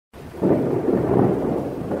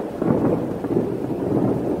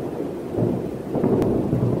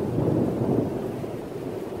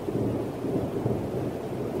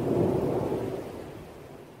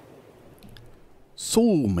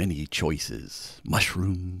So many choices.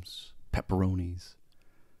 Mushrooms, pepperonis,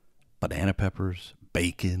 banana peppers,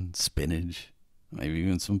 bacon, spinach, maybe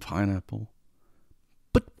even some pineapple.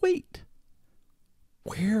 But wait,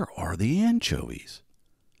 where are the anchovies?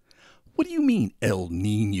 What do you mean El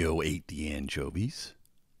Niño ate the anchovies?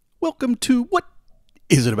 Welcome to What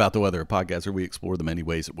Is It About the Weather, a podcast where we explore the many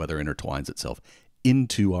ways that weather intertwines itself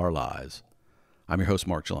into our lives. I'm your host,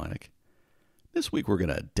 Mark Jelinek. This week we're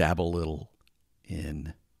going to dabble a little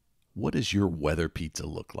in what does your weather pizza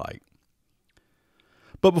look like?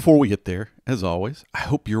 But before we get there, as always, I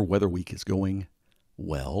hope your weather week is going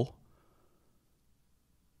well.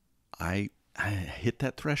 I hit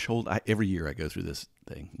that threshold. Every year I go through this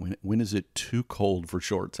thing. When is it too cold for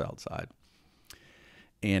shorts outside?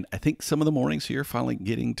 And I think some of the mornings here are finally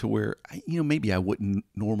getting to where, maybe I wouldn't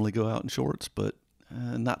normally go out in shorts, but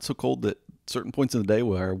not so cold that certain points in the day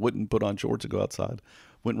where I wouldn't put on shorts and go outside.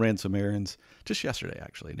 Went and ran some errands just yesterday,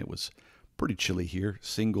 actually, and it was pretty chilly here.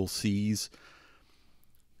 Single C's,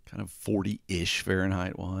 kind of 40-ish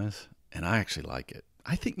Fahrenheit-wise, and I actually like it.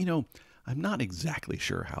 I think, I'm not exactly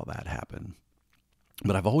sure how that happened,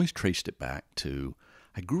 but I've always traced it back to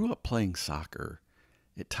I grew up playing soccer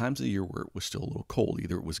at times of the year where it was still a little cold.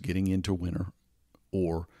 Either it was getting into winter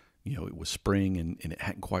or, it was spring and it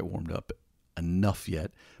hadn't quite warmed up enough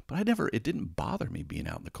yet. But it didn't bother me being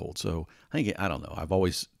out in the cold. So I don't know. I've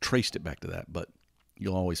always traced it back to that, but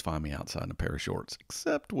you'll always find me outside in a pair of shorts,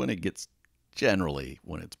 except when it gets generally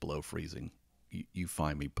when it's below freezing. You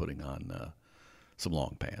find me putting on some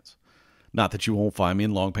long pants. Not that you won't find me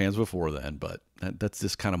in long pants before then, but that's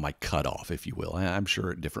just kind of my cutoff, if you will. I'm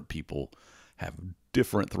sure different people have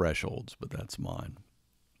different thresholds, but that's mine.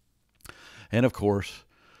 And of course,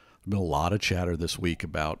 there's been a lot of chatter this week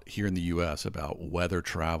about here in the U.S. about weather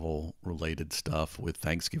travel related stuff with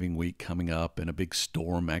Thanksgiving week coming up and a big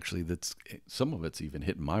storm. Actually, some of it's even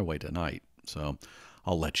hitting my way tonight. So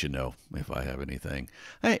I'll let you know if I have anything.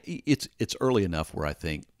 It's early enough where I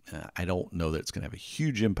think I don't know that it's going to have a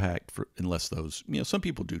huge impact unless those, some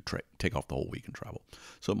people do take off the whole week and travel.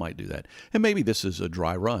 So it might do that. And maybe this is a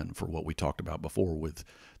dry run for what we talked about before with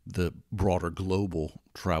the broader global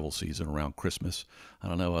travel season around Christmas. I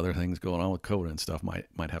don't know, other things going on with COVID and stuff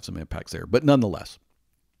might have some impacts there. But nonetheless,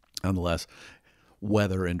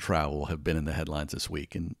 weather and travel have been in the headlines this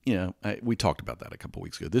week. And, we talked about that a couple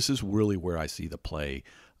weeks ago. This is really where I see the play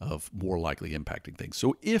of more likely impacting things.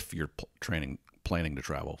 So if you're planning to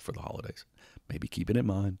travel for the holidays, maybe keep it in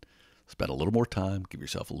mind, spend a little more time, give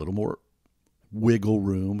yourself a little more wiggle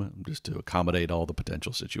room just to accommodate all the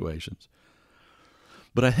potential situations.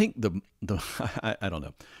 But I think I don't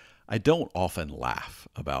know. I don't often laugh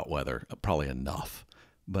about weather, probably enough,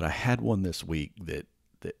 but I had one this week that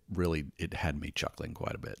really, it had me chuckling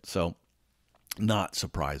quite a bit. So not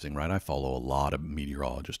surprising, right? I follow a lot of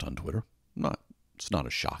meteorologists on Twitter. It's not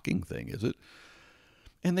a shocking thing, is it?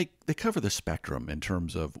 And they cover the spectrum in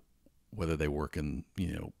terms of whether they work in,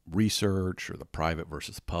 research or the private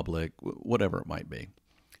versus public, whatever it might be.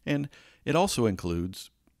 And it also includes,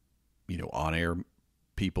 on-air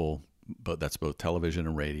people, but that's both television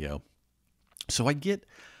and radio. So I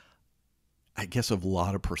guess, a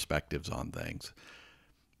lot of perspectives on things.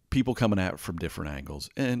 People coming at it from different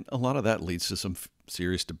angles. And a lot of that leads to some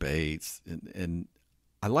serious debates. And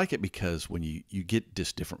I like it because when you get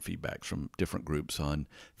just different feedbacks from different groups on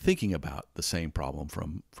thinking about the same problem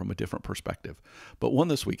from a different perspective. But one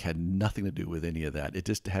this week had nothing to do with any of that. It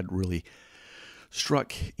just had really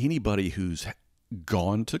struck anybody who's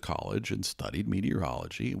gone to college and studied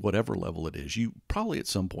meteorology, whatever level it is. You probably at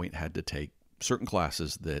some point had to take certain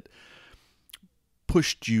classes that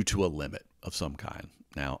pushed you to a limit of some kind.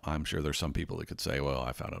 Now, I'm sure there's some people that could say, well,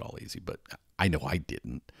 I found it all easy, but I know I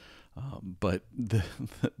didn't. But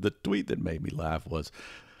the tweet that made me laugh was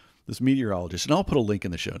this meteorologist, and I'll put a link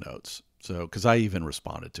in the show notes. So, because I even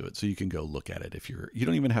responded to it, so you can go look at it. You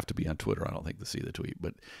don't even have to be on Twitter, I don't think, to see the tweet.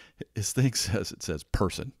 But his thing says,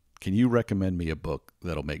 person, can you recommend me a book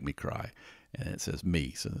that'll make me cry? And it says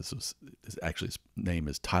me. So his name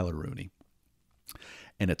is Tyler Rooney.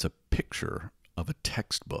 And it's a picture of a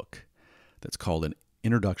textbook that's called An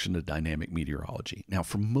Introduction to Dynamic Meteorology. Now,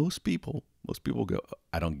 for most people go,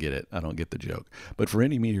 I don't get it. I don't get the joke. But for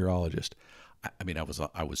any meteorologist,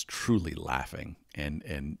 I was truly laughing, and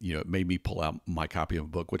it made me pull out my copy of a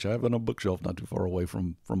book, which I have on a bookshelf not too far away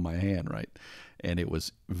from my hand, right? And it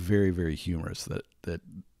was very, very humorous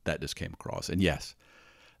that just came across. And yes,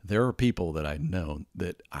 there are people that I know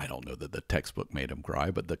that I don't know that the textbook made them cry,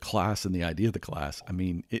 but the class and the idea of the class,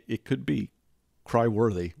 it could be cry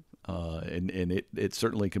worthy. And it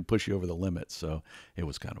certainly can push you over the limit. So it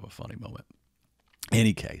was kind of a funny moment.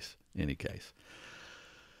 Any case,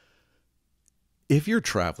 If you're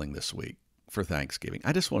traveling this week for Thanksgiving,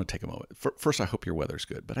 I just want to take a moment. First, I hope your weather's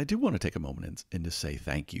good, but I do want to take a moment and to say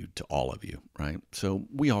thank you to all of you, right? So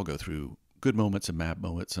we all go through good moments and bad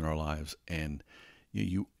moments in our lives, and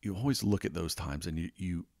you always look at those times and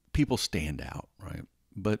you people stand out, right?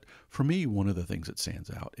 But for me, one of the things that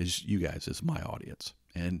stands out is you guys, is my audience.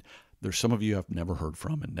 And there's some of you I've never heard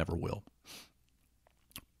from and never will.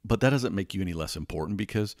 But that doesn't make you any less important,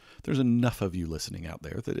 because there's enough of you listening out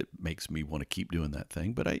there that it makes me want to keep doing that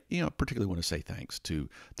thing. But I, particularly want to say thanks to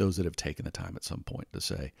those that have taken the time at some point to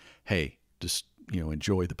say, hey, just,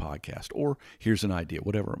 enjoy the podcast, or here's an idea,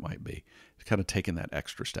 whatever it might be. Kind of taking that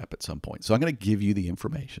extra step at some point. So I'm going to give you the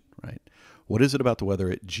information, right? What is it about the weather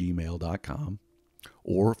at gmail.com,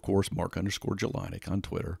 or of course, Mark_Jelinek on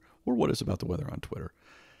Twitter, or what is about the weather on Twitter.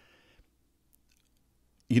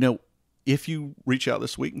 If you reach out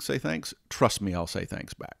this week and say thanks, trust me, I'll say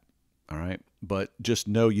thanks back. All right. But just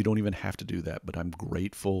know you don't even have to do that, but I'm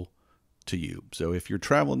grateful to you. So if you're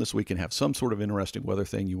traveling this week and have some sort of interesting weather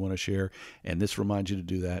thing you want to share, and this reminds you to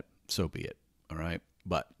do that, so be it. All right.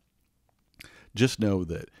 But just know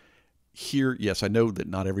that here, yes, I know that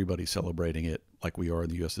not everybody's celebrating it like we are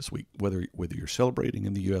in the U.S. this week, whether you're celebrating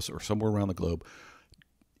in the U.S. or somewhere around the globe.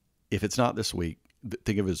 If it's not this week,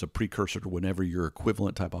 think of it as a precursor to whenever your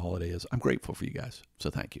equivalent type of holiday is. I'm grateful for you guys.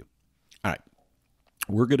 So thank you. All right.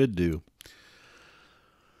 We're going to do,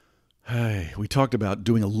 we talked about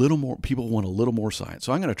doing a little more, people want a little more science.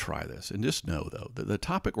 So I'm going to try this, and just know though, that the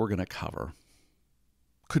topic we're going to cover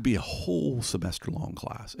could be a whole semester long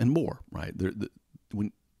class and more, right?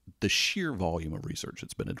 When the sheer volume of research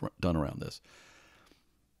that's been done around this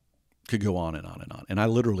could go on and on and on. And I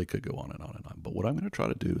literally could go on and on and on. But what I'm going to try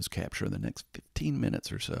to do is capture in the next 15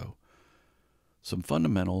 minutes or so some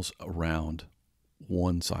fundamentals around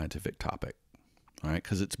one scientific topic. All right,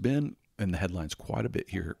 because it's been in the headlines quite a bit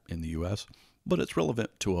here in the U.S., but it's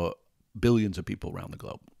relevant to billions of people around the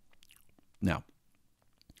globe. Now,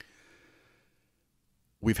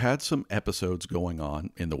 we've had some episodes going on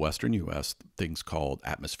in the western U.S., things called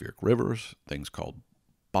atmospheric rivers, things called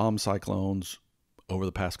bomb cyclones, over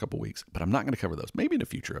the past couple of weeks, but I'm not going to cover those. Maybe in a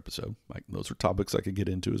future episode. Like, those are topics I could get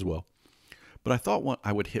into as well. But I thought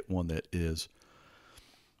I would hit one that is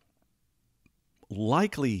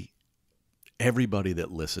likely everybody that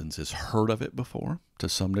listens has heard of it before to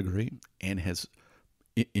some degree, and has,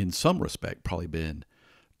 in some respect, probably been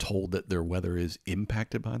told that their weather is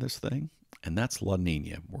impacted by this thing, and that's La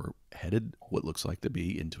Niña. We're headed what looks like to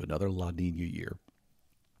be into another La Niña year.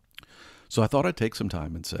 So I thought I'd take some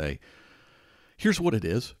time and say, here's what it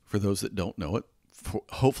is for those that don't know it.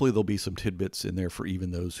 Hopefully there'll be some tidbits in there for even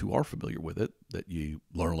those who are familiar with it, that you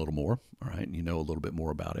learn a little more, all right, and you know a little bit more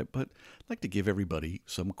about it. But I'd like to give everybody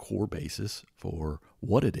some core basis for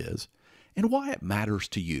what it is and why it matters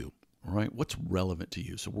to you, all right, what's relevant to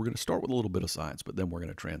you. So we're going to start with a little bit of science, but then we're going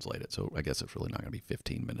to translate it. So I guess it's really not going to be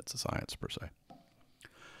 15 minutes of science per se.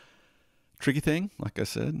 Tricky thing, like I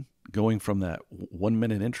said, going from that 1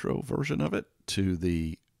 minute intro version of it to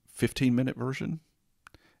the 15-minute version,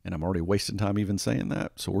 and I'm already wasting time even saying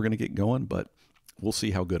that, so we're going to get going, but we'll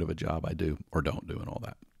see how good of a job I do or don't do and all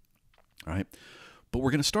that. All right, but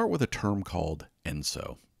we're going to start with a term called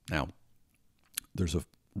ENSO. Now, there's a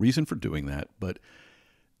reason for doing that, but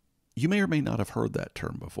you may or may not have heard that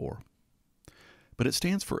term before. But it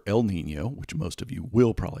stands for El Niño, which most of you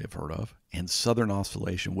will probably have heard of, and Southern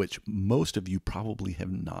Oscillation, which most of you probably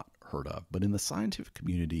have not heard of. But in the scientific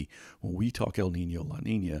community, when we talk El Niño, La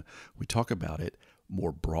Niña, we talk about it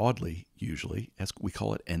more broadly, usually, as we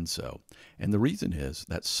call it ENSO. And the reason is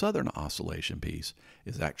that Southern Oscillation piece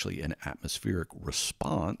is actually an atmospheric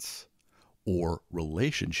response or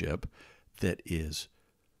relationship that is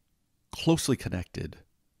closely connected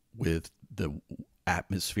with the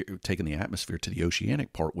atmosphere, taking the atmosphere to the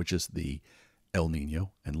oceanic part, which is the El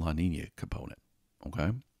Niño and La Niña component.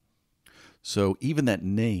 Okay. So even that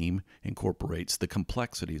name incorporates the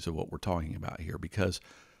complexities of what we're talking about here, because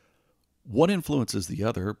one influences the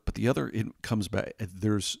other, but the other, it comes back.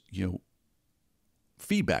 There's,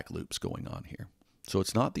 feedback loops going on here. So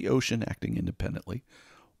it's not the ocean acting independently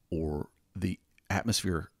or the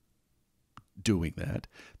atmosphere doing that.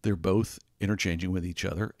 They're both interchanging with each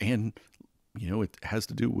other, and it has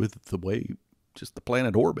to do with the way just the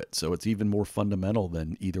planet orbits. So it's even more fundamental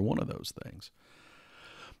than either one of those things.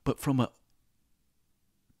 But from a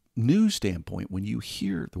news standpoint, when you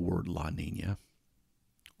hear the word La Niña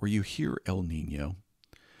or you hear El Niño,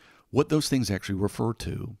 what those things actually refer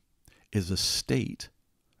to is a state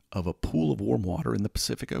of a pool of warm water in the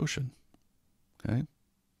Pacific Ocean. Okay?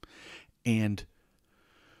 And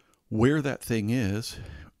where that thing is,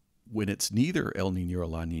 when it's neither El Niño or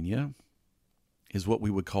La Niña, is what we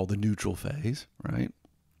would call the neutral phase, right?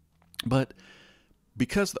 But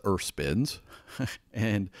because the Earth spins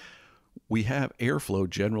and we have airflow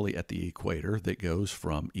generally at the equator that goes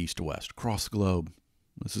from east to west across the globe.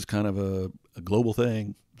 This is kind of a global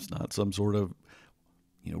thing. It's not some sort of,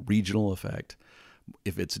 regional effect.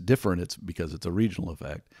 If it's different, it's because it's a regional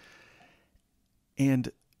effect.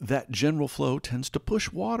 And that general flow tends to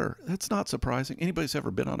push water. That's not surprising. Anybody's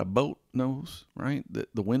ever been on a boat knows, right?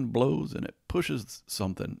 That the wind blows and it pushes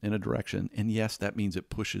something in a direction. And yes, that means it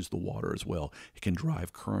pushes the water as well. It can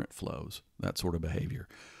drive current flows, that sort of behavior.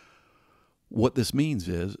 What this means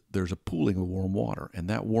is there's a pooling of warm water, and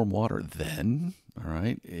that warm water then, all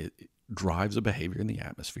right, it drives a behavior in the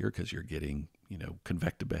atmosphere because you're getting,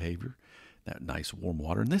 convective behavior, that nice warm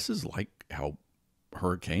water. And this is like how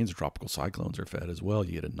hurricanes, tropical cyclones are fed as well.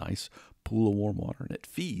 You get a nice pool of warm water, and it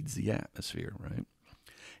feeds the atmosphere, right?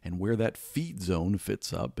 And where that feed zone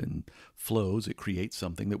fits up and flows, it creates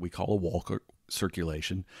something that we call a wall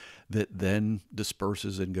circulation that then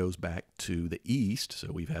disperses and goes back to the east.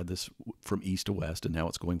 So we've had this from east to west, and now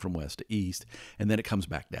it's going from west to east, and then it comes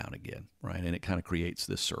back down again, right? And it kind of creates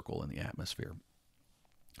this circle in the atmosphere.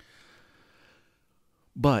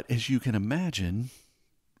 But as you can imagine,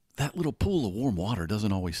 that little pool of warm water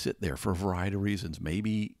doesn't always sit there for a variety of reasons.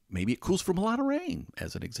 Maybe it cools from a lot of rain,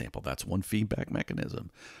 as an example. That's one feedback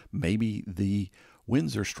mechanism. Maybe the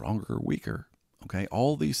winds are stronger or weaker. Okay,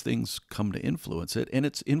 all these things come to influence it, and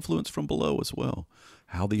it's influenced from below as well.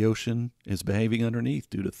 How the ocean is behaving underneath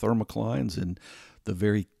due to thermoclines in the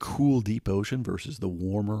very cool deep ocean versus the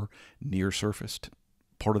warmer near surface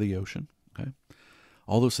part of the ocean. Okay,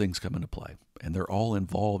 all those things come into play, and they're all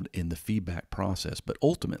involved in the feedback process. But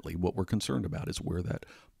ultimately, what we're concerned about is where that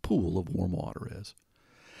pool of warm water is.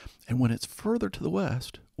 And when it's further to the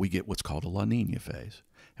west, we get what's called a La Niña phase,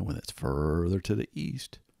 and when it's further to the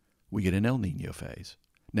east, we get an El Niño phase.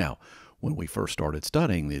 Now, when we first started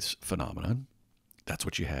studying this phenomenon, that's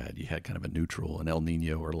what you had. You had kind of a neutral, an El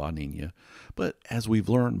Niño or La Niña. But as we've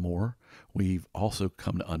learned more, we've also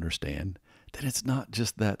come to understand that it's not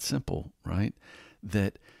just that simple, right?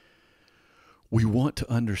 That we want to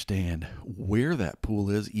understand where that pool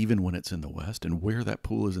is, even when it's in the west, and where that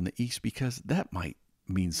pool is in the east, because that might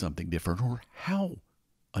mean something different, or how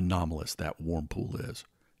anomalous that warm pool is.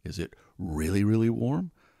 Is it really, really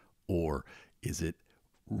warm? Or is it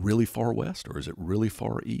really far west, or is it really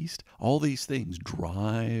far east? All these things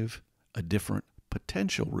drive a different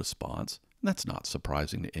potential response. And that's not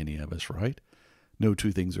surprising to any of us, right? No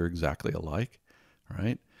two things are exactly alike,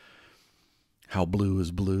 right? How blue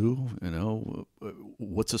is blue,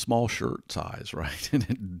 what's a small shirt size, right? And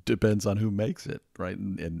it depends on who makes it, right?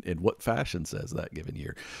 And what fashion says that given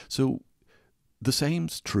year. So the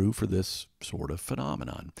same's true for this sort of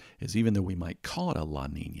phenomenon, is even though we might call it a La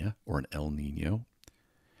Niña or an El Niño,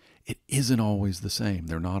 it isn't always the same.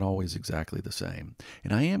 They're not always exactly the same.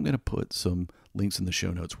 And I am going to put some links in the show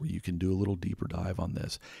notes where you can do a little deeper dive on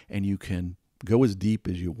this, and you can go as deep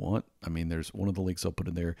as you want. I mean, there's one of the links I'll put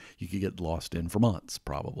in there you could get lost in for months,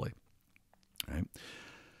 probably. Right?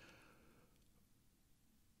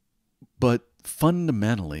 But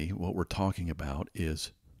fundamentally, what we're talking about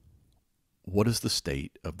is, what is the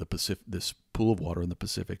state of the Pacific, this pool of water in the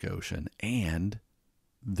Pacific Ocean? And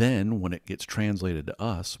then when it gets translated to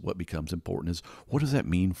us, what becomes important is, what does that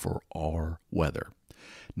mean for our weather?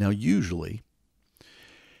 Now, usually,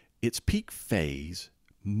 its peak phase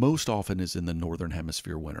most often is in the northern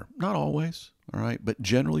hemisphere winter. Not always, all right? But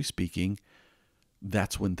generally speaking,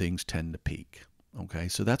 that's when things tend to peak. Okay,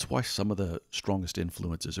 so that's why some of the strongest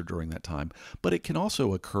influences are during that time. But it can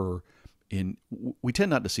also occur we tend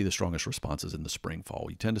not to see the strongest responses in the spring, fall.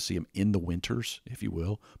 We tend to see them in the winters, if you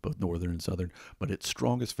will, both northern and southern. But its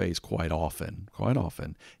strongest phase quite often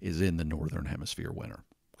is in the northern hemisphere winter.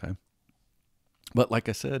 Okay. But like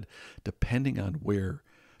I said, depending on where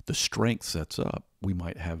the strength sets up, we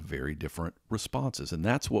might have very different responses. And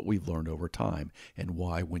that's what we've learned over time, and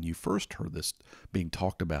why when you first heard this being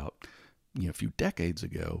talked about, a few decades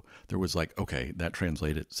ago, there was like, okay, that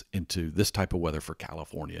translated into this type of weather for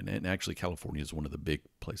California. And actually, California is one of the big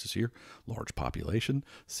places here, large population,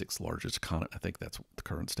 sixth largest economy. I think that's what the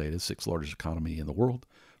current state is, sixth largest economy in the world,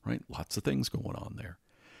 right? Lots of things going on there.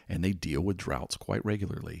 And they deal with droughts quite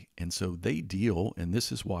regularly. And so they deal, and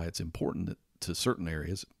this is why it's important to certain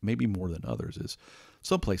areas, maybe more than others, is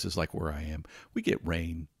some places like where I am, we get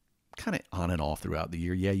rain kind of on and off throughout the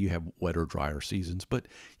year. Yeah, you have wetter, drier seasons, but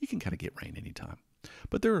you can kind of get rain anytime.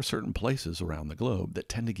 But there are certain places around the globe that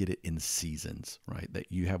tend to get it in seasons, right? That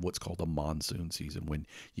you have what's called a monsoon season when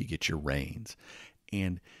you get your rains.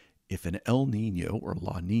 And if an El Nino or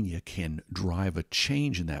La Nina can drive a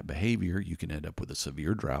change in that behavior, you can end up with a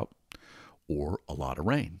severe drought or a lot of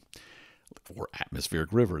rain, or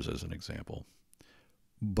atmospheric rivers as an example.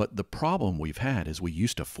 But the problem we've had is we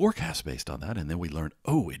used to forecast based on that, and then we learned,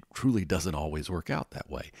 oh, it truly doesn't always work out that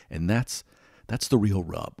way. And that's the real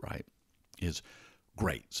rub, right? Is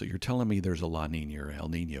great. So you're telling me there's a La Nina or El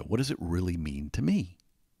Nino. What does it really mean to me?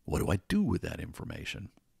 What do I do with that information?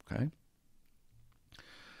 Okay.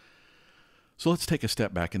 So let's take a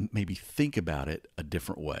step back and maybe think about it a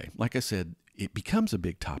different way. Like I said, it becomes a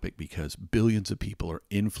big topic because billions of people are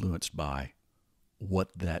influenced by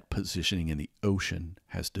what that positioning in the ocean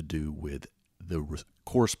has to do with the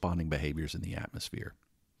corresponding behaviors in the atmosphere.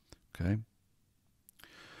 Okay?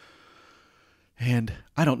 And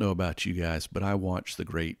I don't know about you guys, but I watched the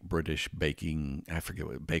Great British Baking, I forget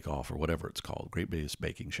what, Bake Off or whatever it's called, Great British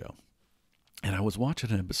Baking Show. And I was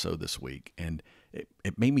watching an episode this week, and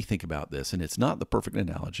it made me think about this, and it's not the perfect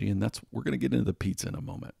analogy, and we're going to get into the pizza in a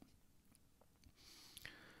moment.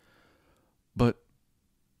 But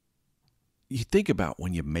you think about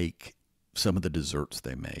when you make some of the desserts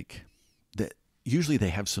they make, that usually they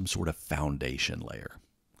have some sort of foundation layer,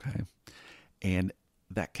 okay? And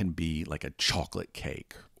that can be like a chocolate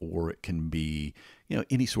cake, or it can be,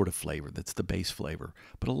 any sort of flavor that's the base flavor.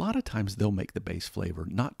 But a lot of times they'll make the base flavor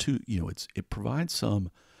not too, it provides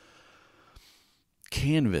some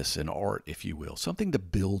canvas and art, if you will, something to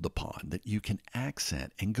build upon that you can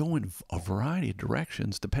accent and go in a variety of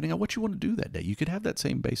directions depending on what you want to do that day. You could have that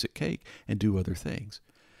same basic cake and do other things.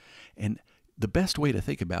 And the best way to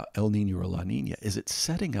think about El Nino or La Nina is it's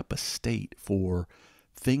setting up a state for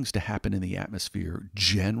things to happen in the atmosphere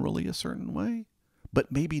generally a certain way, but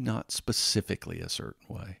maybe not specifically a certain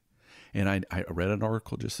way. And I read an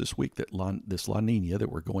article just this week that this La Nina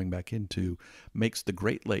that we're going back into makes the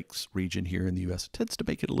Great Lakes region here in the U.S. tends to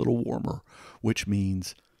make it a little warmer, which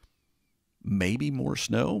means maybe more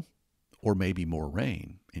snow or maybe more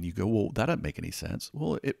rain. And you go, well, that doesn't make any sense.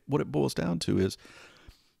 Well, what it boils down to is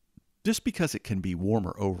just because it can be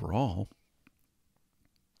warmer overall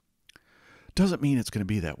doesn't mean it's going to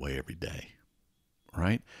be that way every day,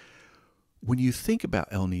 right? When you think about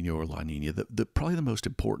El Nino or La Nina, probably the most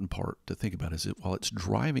important part to think about is that while it's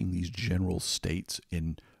driving these general states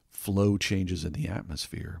in flow changes in the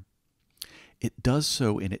atmosphere, it does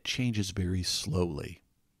so and it changes very slowly,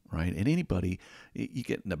 right? And anybody, you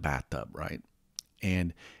get in a bathtub, right?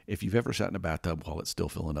 And if you've ever sat in a bathtub while it's still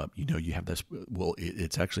filling up, you have this, well,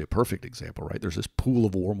 it's actually a perfect example, right? There's this pool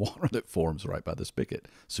of warm water that forms right by the spigot,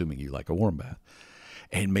 assuming you like a warm bath.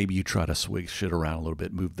 And maybe you try to swish it around a little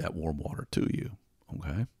bit, move that warm water to you,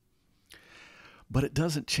 okay? But it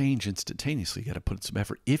doesn't change instantaneously. You got to put in some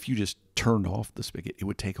effort. If you just turned off the spigot, it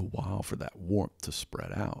would take a while for that warmth to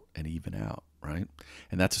spread out and even out, right?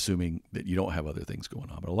 And that's assuming that you don't have other things going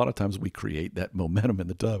on. But a lot of times we create that momentum in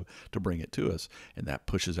the tub to bring it to us, and that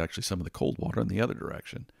pushes actually some of the cold water in the other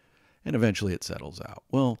direction. And eventually it settles out.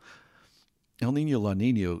 Well, El Nino, La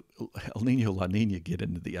Nina get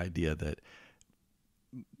into the idea that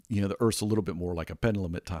the Earth's a little bit more like a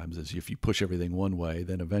pendulum at times, as if you push everything one way,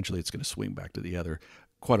 then eventually it's going to swing back to the other.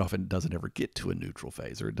 Quite often it doesn't ever get to a neutral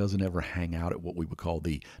phase, or it doesn't ever hang out at what we would call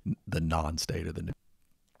the non-state or the neutral.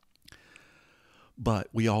 But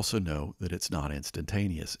we also know that it's not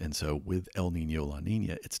instantaneous. And so with El Nino, La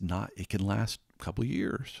Nina, it can last a couple of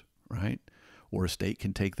years, right? Or a state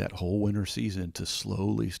can take that whole winter season to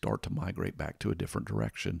slowly start to migrate back to a different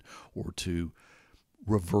direction or to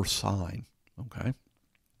reverse sign, okay?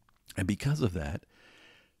 And because of that,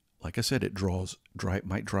 like I said, it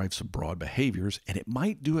might drive some broad behaviors, and it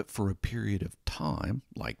might do it for a period of time,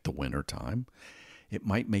 like the winter time. It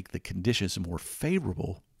might make the conditions more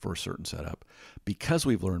favorable for a certain setup because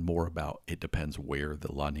we've learned more about it depends where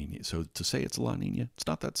the La Nina. So to say it's La Nina, it's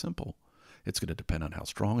not that simple. It's going to depend on how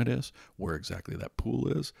strong it is, where exactly that pool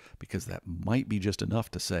is, because that might be just enough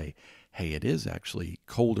to say, hey, it is actually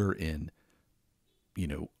colder in,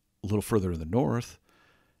 a little further in the north,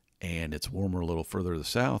 and it's warmer a little further to the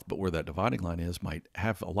south, but where that dividing line is might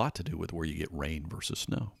have a lot to do with where you get rain versus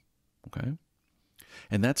snow, okay?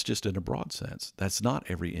 And that's just in a broad sense. That's not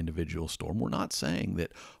every individual storm. We're not saying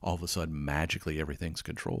that all of a sudden magically everything's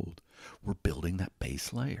controlled. We're building that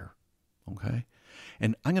base layer, okay?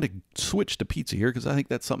 And I'm going to switch to pizza here because I think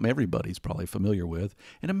that's something everybody's probably familiar with.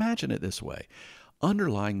 And imagine it this way.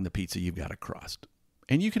 Underlying the pizza, you've got a crust.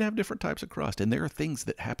 And you can have different types of crust. And there are things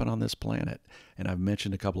that happen on this planet, and I've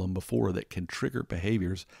mentioned a couple of them before, that can trigger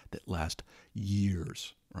behaviors that last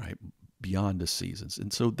years, right? Beyond the seasons.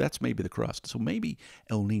 And so that's maybe the crust. So maybe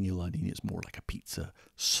El Nino La Nina is more like a pizza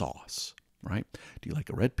sauce, right? Do you like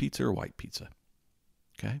a red pizza or white pizza?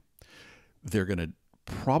 Okay. They're going to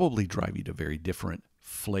probably drive you to very different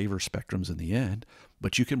flavor spectrums in the end,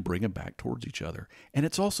 but you can bring them back towards each other. And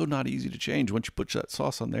it's also not easy to change. Once you put that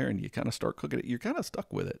sauce on there and you kind of start cooking it, you're kind of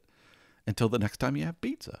stuck with it until the next time you have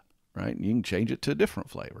pizza, right? And you can change it to a different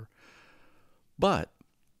flavor. But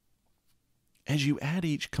as you add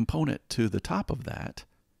each component to the top of that,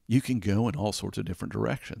 you can go in all sorts of different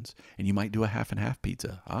directions. And you might do a half and half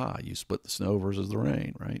pizza. You split the snow versus the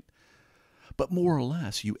rain, right? But more or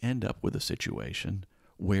less, you end up with a situation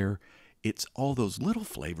where it's all those little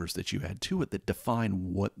flavors that you add to it that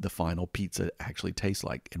define what the final pizza actually tastes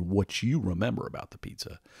like and what you remember about the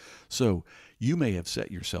pizza. So you may have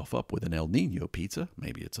set yourself up with an El Niño pizza.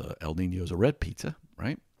 Maybe it's El Niño's a red pizza,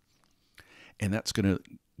 right? And that's going to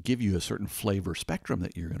give you a certain flavor spectrum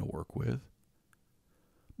that you're going to work with.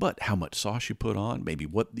 But how much sauce you put on, maybe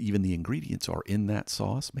what even the ingredients are in that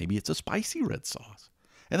sauce. Maybe it's a spicy red sauce.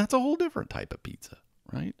 And that's a whole different type of pizza,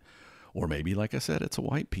 right? Or maybe, like I said, it's a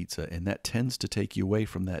white pizza, and that tends to take you away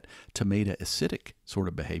from that tomato acidic sort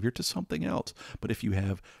of behavior to something else. But if you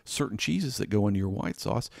have certain cheeses that go into your white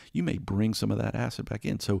sauce, you may bring some of that acid back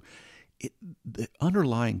in. So the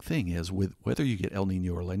underlying thing is, with whether you get El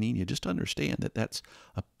Niño or La Niña, just understand that that's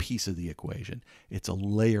a piece of the equation. It's a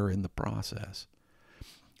layer in the process.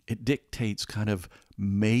 It dictates kind of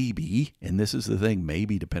maybe, and this is the thing,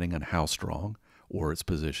 maybe depending on how strong or its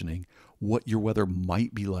positioning, what your weather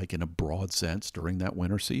might be like in a broad sense during that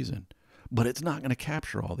winter season. But it's not going to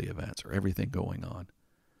capture all the events or everything going on.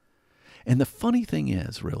 And the funny thing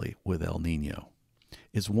is, really, with El Niño,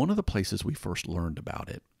 is one of the places we first learned about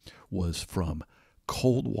it was from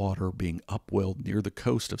cold water being upwelled near the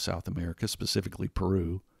coast of South America, specifically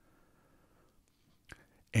Peru.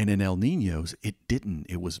 And in El Niños, it didn't.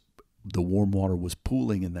 It was the warm water was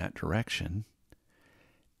pooling in that direction.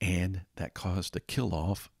 And that caused a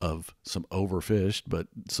kill-off of some overfished, but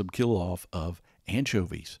some kill-off of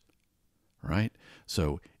anchovies, right?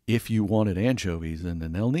 So if you wanted anchovies in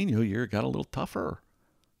an El Niño year, it got a little tougher.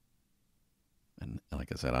 And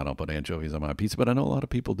like I said, I don't put anchovies on my pizza, but I know a lot of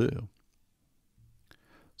people do.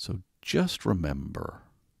 So just remember,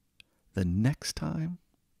 the next time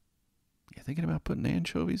you're thinking about putting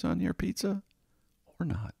anchovies on your pizza or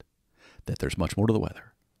not, that there's much more to the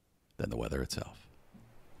weather than the weather itself.